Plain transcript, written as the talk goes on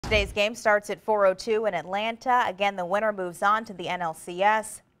Today's game starts at 4:02 in Atlanta. Again, the winner moves on to the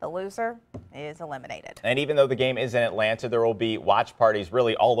NLCS. The loser is eliminated. And even though the game is in Atlanta, there will be watch parties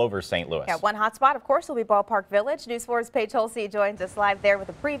really all over St. Louis. Yeah, one hot spot, of course, will be Ballpark Village. News 4's Paige Holsey joins us live there with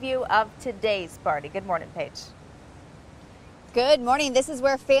a preview of today's party. Good morning, Paige. Good morning. This is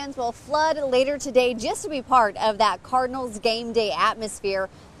where fans will flood later today just to be part of that Cardinals game day atmosphere.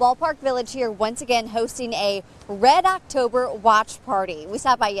 Ballpark Village here once again hosting a Red October watch party. We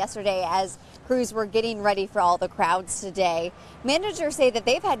stopped by yesterday as crews were getting ready for all the crowds today. Managers say that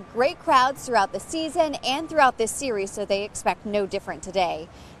they've had great crowds throughout the season and throughout this series, so they expect no different today.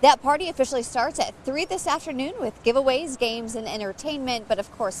 That party officially starts at 3 this afternoon with giveaways, games, and entertainment, but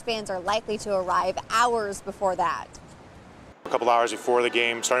of course fans are likely to arrive hours before that. A couple hours before the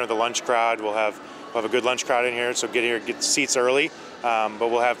game, starting with the lunch crowd. We'll have a good lunch crowd in here, so get here, get seats early. But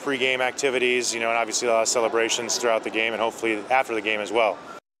we'll have pre-game activities, and obviously a lot of celebrations throughout the game, and hopefully after the game as well.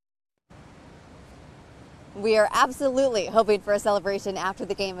 We are absolutely hoping for a celebration after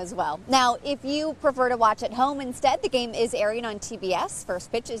the game as well. Now, if you prefer to watch at home instead, the game is airing on TBS.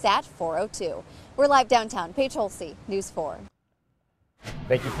 First pitch is at 4:02. We're live downtown. Paige Holsey, News 4.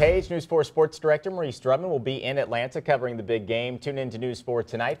 Thank you, Paige. News 4 Sports Director Maurice Drudman will be in Atlanta covering the big game. Tune in to News 4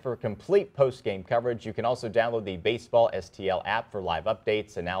 tonight for complete post-game coverage. You can also download the Baseball STL app for live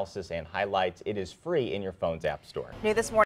updates, analysis, and highlights. It is free in your phone's app store. New this morning.